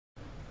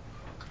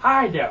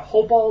Hi there,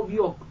 hope all of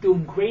you are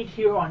doing great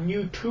here on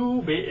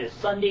YouTube. It is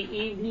Sunday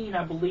evening,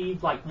 I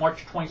believe, like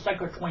March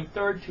 22nd or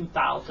 23rd,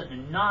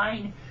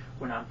 2009,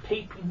 when I'm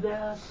taping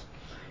this.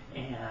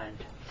 And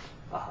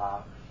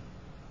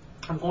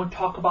I'm going to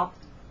talk about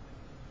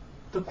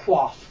the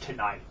cross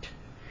tonight.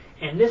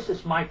 And this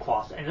is my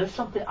cross, and there's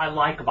something I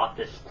like about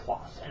this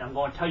cross, and I'm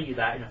going to tell you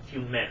that in a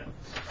few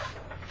minutes.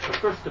 So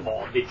first of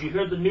all, did you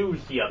hear the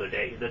news the other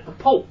day that the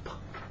Pope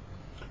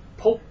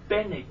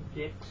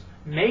Benedict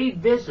may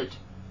visit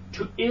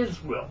to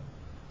Israel?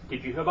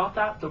 Did you hear about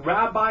that? The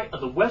rabbi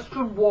of the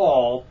Western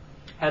Wall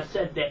has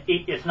said that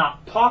it is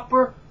not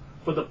proper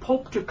for the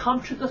Pope to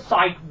come to the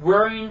site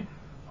wearing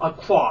a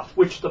cross,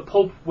 which the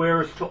Pope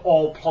wears to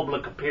all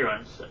public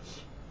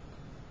appearances.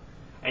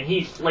 And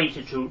he's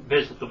slated to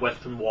visit the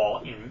Western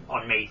Wall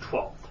on May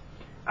 12th,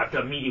 after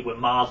a meeting with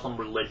Muslim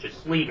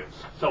religious leaders.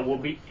 So we'll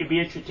be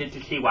interested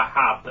to see what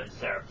happens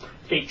there.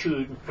 Stay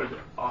tuned for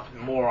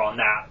more on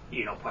that,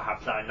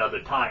 perhaps at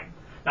another time.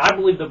 Now, I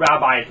believe the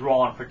rabbi is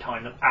wrong for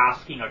telling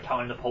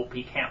the Pope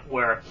he can't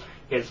wear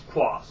his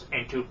cross.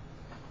 And to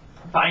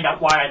find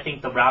out why I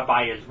think the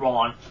rabbi is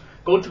wrong,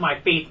 go to my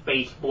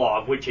faith-based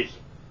blog, which is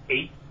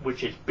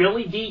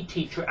Billy D.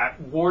 Teacher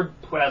at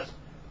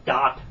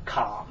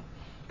WordPress.com.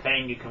 Okay,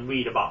 and you can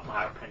read about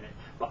my opinion.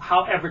 But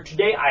however,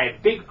 today I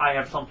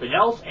have something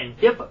else, and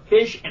different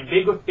fish and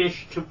bigger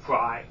fish to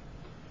fry.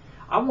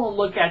 I want to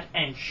look at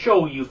and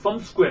show you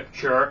from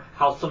Scripture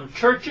how some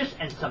churches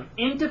and some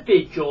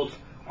individuals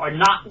are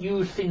not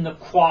using the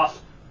cross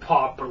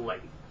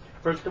properly.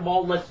 First of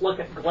all, let's look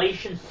at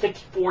Galatians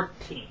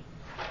 6:14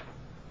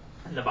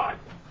 in the Bible.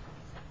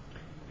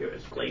 Here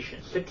is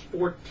Galatians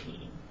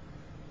 6:14.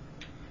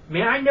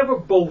 May I never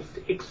boast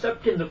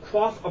except in the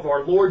cross of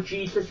our Lord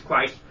Jesus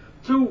Christ,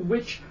 through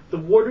which the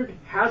word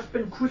has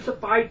been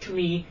crucified to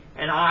me,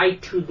 and I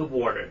to the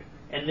word.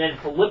 And then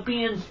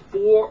Philippians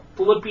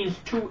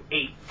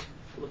 2:8.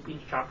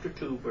 Philippians chapter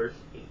 2, verse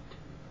 8.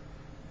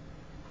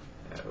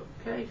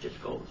 Okay,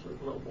 just goes a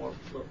little bit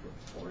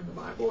more in the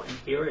Bible. And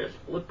here is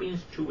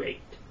Philippians 2:8.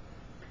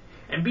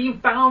 And being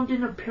found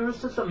in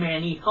appearance as a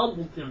man, he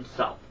humbled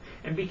himself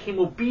and became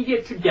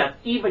obedient to death,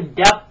 even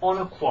death on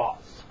a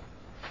cross.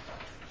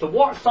 So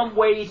what are some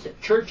ways that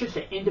churches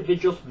and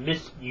individuals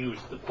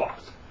misuse the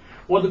cross?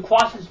 Well, the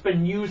cross has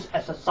been used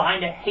as a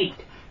sign of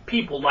hate.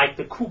 People like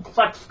the Ku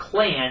Klux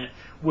Klan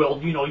will,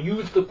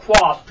 use the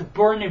cross to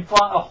burn in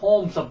front of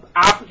homes of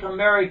African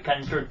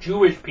Americans or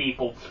Jewish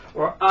people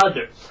or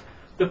others.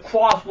 The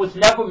cross was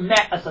never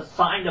meant as a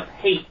sign of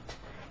hate.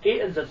 It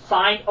is a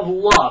sign of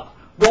love.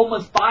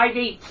 Romans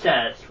 5:8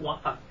 says,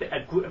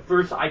 a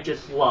verse I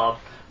just love,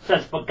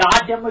 says, "But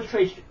God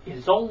demonstrates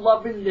His own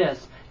love in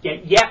this,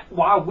 yet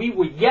while we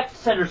were yet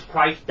sinners,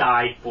 Christ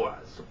died for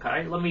us."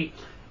 Okay, let me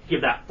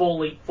give that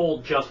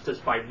full justice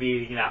by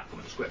reading that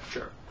from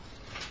Scripture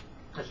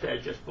instead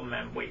of just from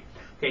memory.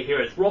 Okay,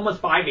 here is Romans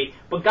 5:8.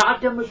 "But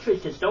God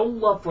demonstrates His own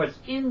love for us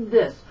in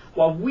this,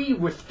 while we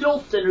were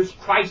still sinners,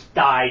 Christ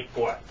died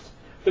for us."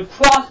 The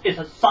cross is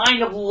a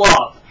sign of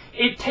love.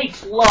 It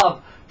takes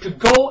love to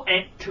go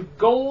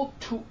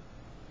to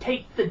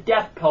take the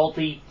death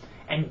penalty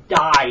and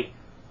die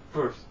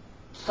for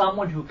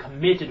someone who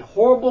committed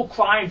horrible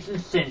crimes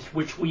and sins,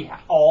 which we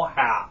all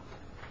have.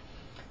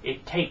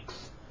 It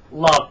takes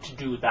love to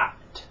do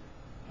that,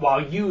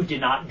 while you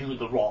did not do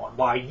the wrong,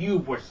 while you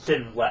were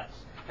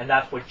sinless. And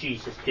that's what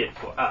Jesus did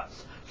for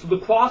us. So the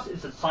cross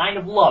is a sign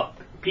of love.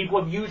 People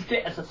have used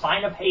it as a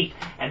sign of hate,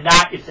 and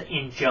that is an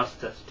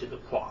injustice to the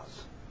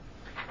cross.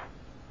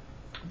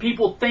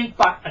 People think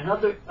by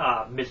another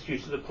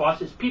misuse of the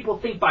cross is people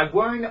think by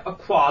wearing a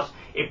cross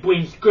it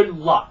brings good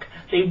luck.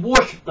 They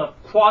worship the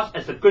cross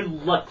as a good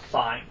luck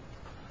sign.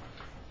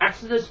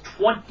 Exodus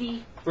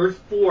 20 verse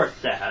 4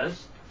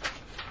 says,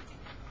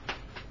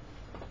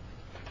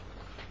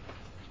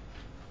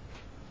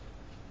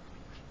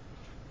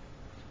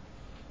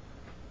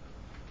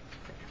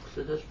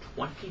 Exodus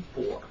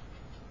 24.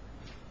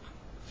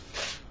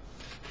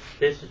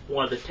 This is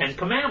one of the 10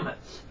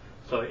 Commandments.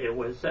 So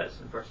it says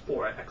in verse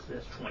 4 of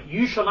Exodus 20,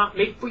 "You shall not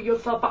make for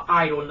yourself an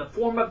idol in the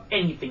form of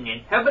anything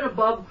in heaven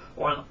above,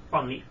 or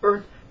on the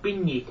earth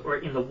beneath, or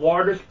in the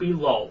waters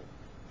below.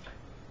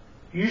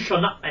 You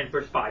shall not," and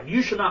verse 5,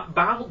 "You shall not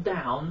bow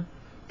down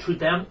to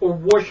them or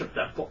worship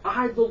them. For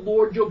I, the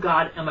Lord your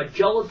God, am a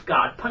jealous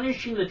God,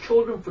 punishing the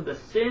children for the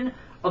sin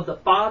of the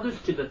fathers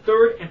to the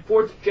third and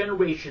fourth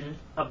generations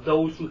of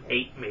those who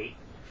hate me."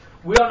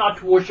 We are not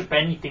to worship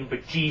anything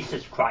but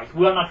Jesus Christ.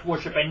 We are not to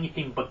worship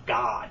anything but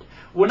God.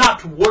 We're not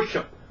to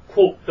worship,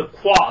 quote, the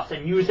cross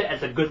and use it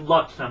as a good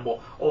luck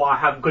symbol. "Oh, I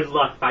have good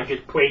luck if I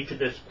just pray to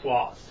this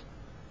cross."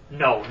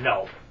 No.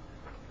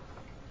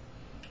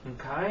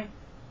 Okay?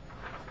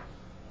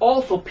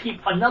 Also,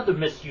 another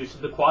misuse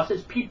of the cross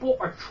is people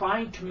are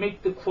trying to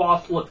make the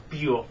cross look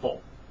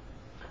beautiful.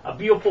 A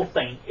beautiful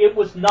thing. It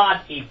was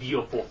not a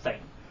beautiful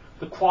thing.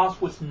 The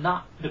cross was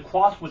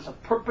a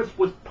purpose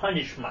with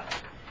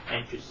punishment.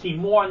 And to see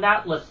more on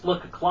that, let's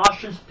look at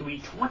Colossians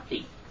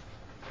 3:20.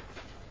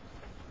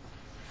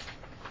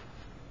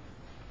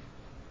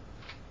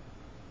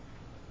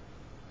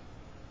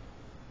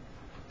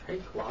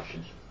 Okay,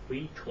 Colossians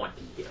 3:20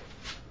 here.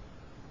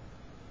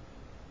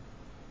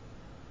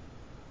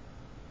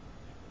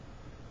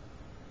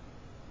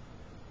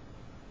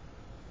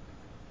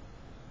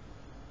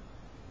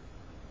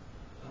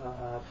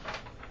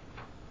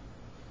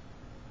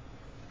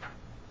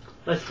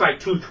 Let's try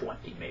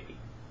 2:20 maybe.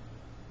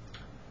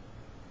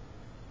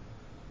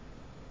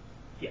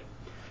 Yeah,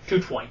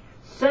 2:20.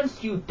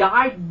 Since you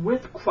died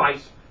with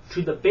Christ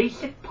to the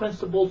basic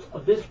principles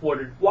of this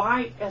world,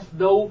 why, as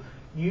though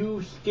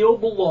you still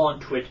belong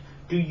to it,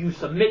 do you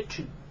submit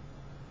to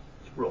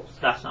rules?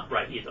 That's not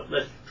right either.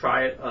 Let's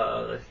try it.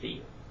 Let's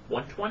see.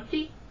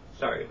 120?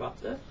 Sorry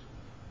about this.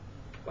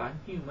 I'm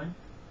human.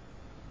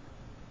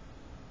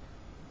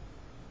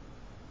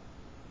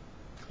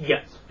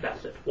 Yes,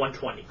 that's it.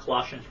 120.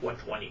 Colossians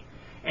 1:20.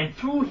 And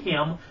through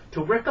him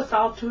to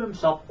reconcile to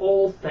himself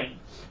all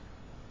things,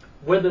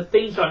 whether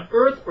things on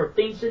earth or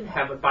things in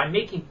heaven, by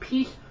making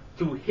peace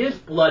through his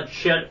blood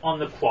shed on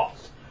the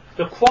cross.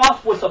 The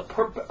cross was a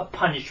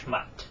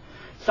punishment.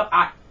 So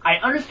I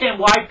understand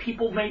why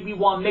people maybe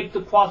want to make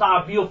the cross out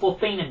of a beautiful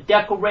thing and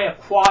decorate a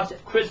cross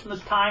at Christmas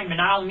time,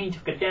 and I don't mean to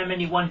condemn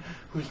anyone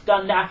who's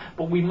done that,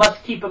 but we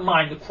must keep in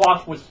mind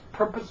the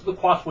purpose of the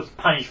cross was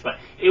punishment.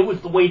 It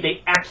was the way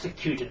they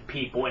executed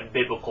people in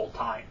biblical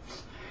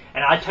times.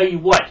 And I tell you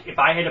what, if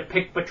I had to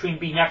pick between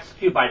being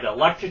executed by the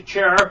electric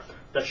chair,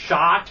 the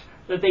shot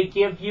that they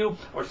give you,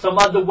 or some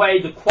other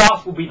way, the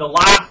cross would be the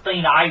last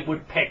thing I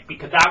would pick,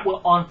 because that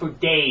went on for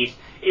days.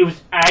 It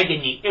was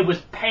agony. It was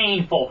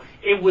painful.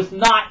 It was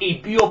not a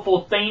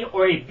beautiful thing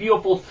or a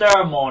beautiful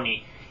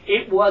ceremony.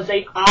 It was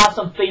an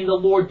awesome thing the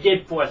Lord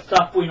did for us,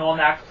 suffering on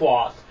that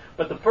cross.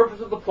 But the purpose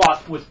of the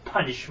cross was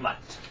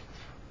punishment.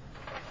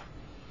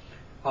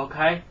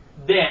 Okay?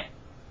 Then,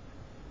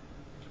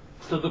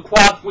 so the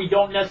cross we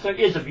don't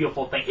necessarily is a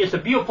beautiful thing. It's a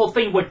beautiful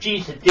thing what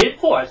Jesus did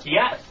for us,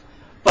 yes.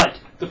 But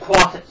the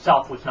cross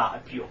itself was not a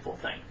beautiful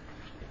thing.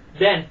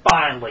 Then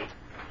finally,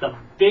 the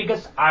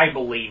biggest, I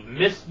believe,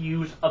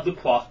 misuse of the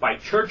cross by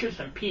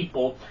churches and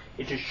people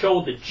is to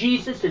show that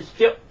Jesus is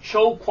still,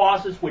 show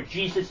crosses with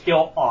Jesus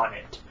still on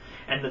it.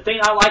 And the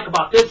thing I like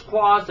about this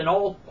cross and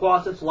all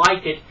crosses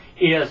like it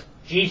is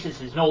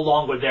Jesus is no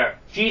longer there.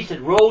 Jesus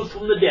rose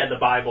from the dead, the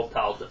Bible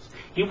tells us.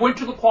 He went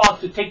to the cross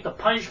to take the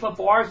punishment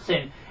for our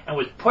sin and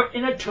was put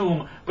in a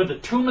tomb, but the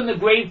tomb and the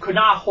grave could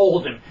not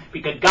hold him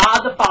because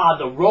God the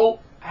Father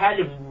had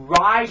him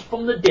rise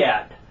from the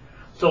dead.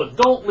 So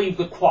don't leave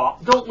the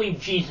cross. Don't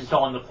leave Jesus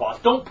on the cross.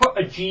 Don't put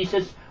a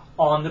Jesus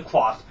on the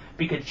cross,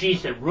 because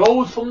Jesus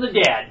rose from the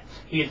dead.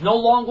 He is no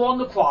longer on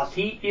the cross.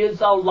 He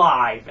is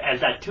alive, as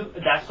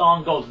that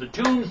song goes. The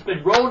tomb's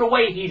been rolled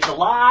away. He's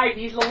alive.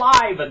 He's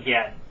alive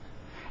again.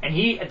 And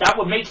that's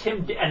what makes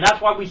him, and that's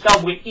why we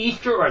celebrate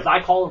Easter, or as I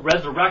call it,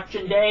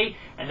 Resurrection Day.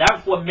 And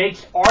that's what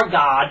makes our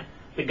God,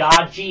 the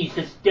God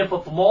Jesus, differ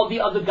from all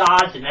the other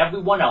gods and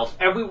everyone else.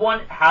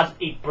 Everyone has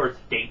a birth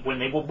date when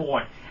they were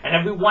born. And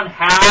everyone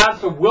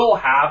has or will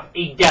have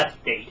a death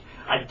date.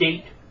 A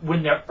date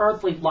when their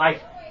earthly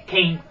life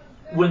came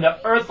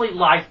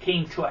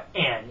to an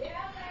end.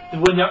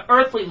 When their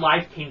earthly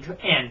life came to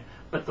an end.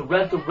 But the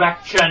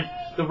resurrection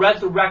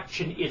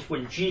is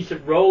when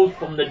Jesus rose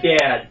from the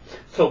dead.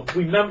 So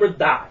remember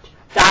that.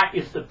 That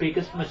is the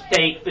biggest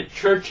mistake the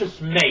churches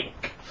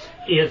make,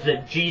 is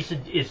that Jesus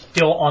is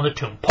still on the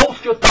tomb.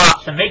 Post your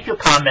thoughts and make your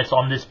comments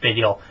on this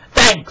video.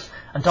 Thanks.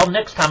 Until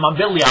next time, I'm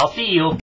Billy. I'll see you.